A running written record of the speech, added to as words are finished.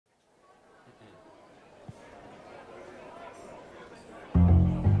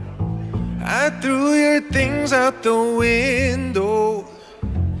threw your things out the window.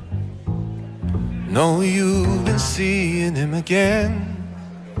 Know you've been seeing him again.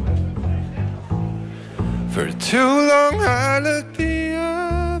 For too long I looked the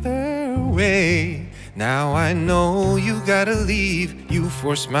other way. Now I know you gotta leave, you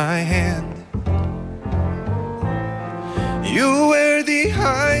forced my hand. You wear the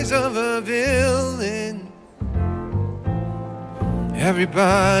eyes of a villain.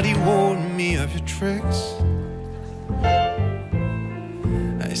 Everybody warned me of your tricks.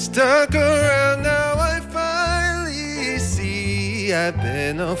 I stuck around, now I finally see I've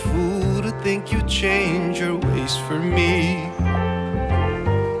been a fool to think you'd change your ways for me.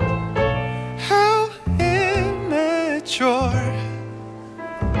 How immature.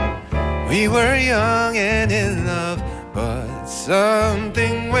 We were young and in love, but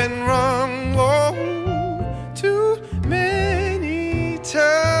something went wrong. Oh, too many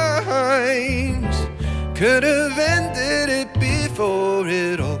times. Could have ended it before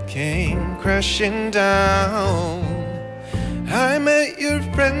it all came crashing down. I met your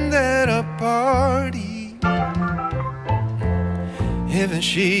friend at a party. Even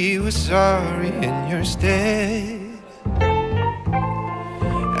she was sorry in your stead.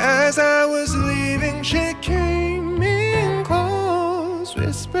 As I was leaving, she came in close,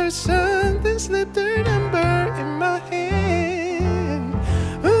 whispered something, slipped her number in my hand.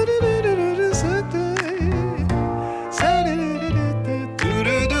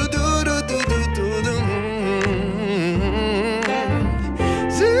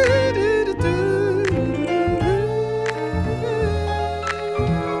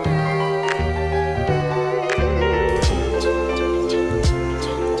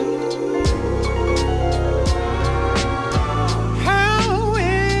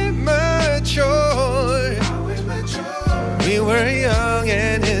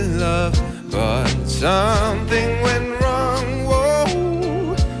 Something went wrong,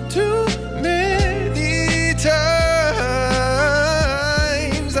 whoa, too many times.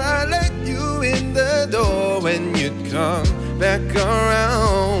 I let you in the door when you'd come back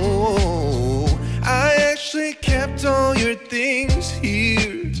around. Whoa. I actually kept all your things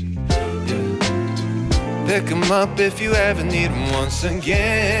here. Yeah. Pick them up if you ever need them once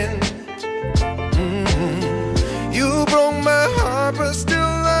again. You broke my heart, but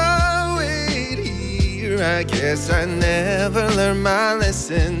still I guess I never learned my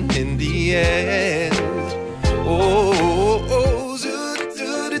lesson in the end. Oh, oh, oh, do,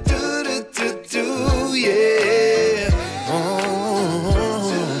 do, do, do, do, do, yeah. Oh,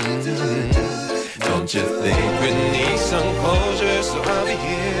 don't you think we need some closure? So I'll be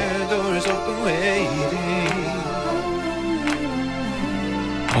here, doors open, waiting.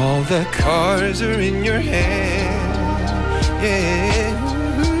 All the cards are in your hand, yeah.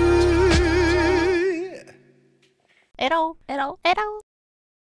 에러.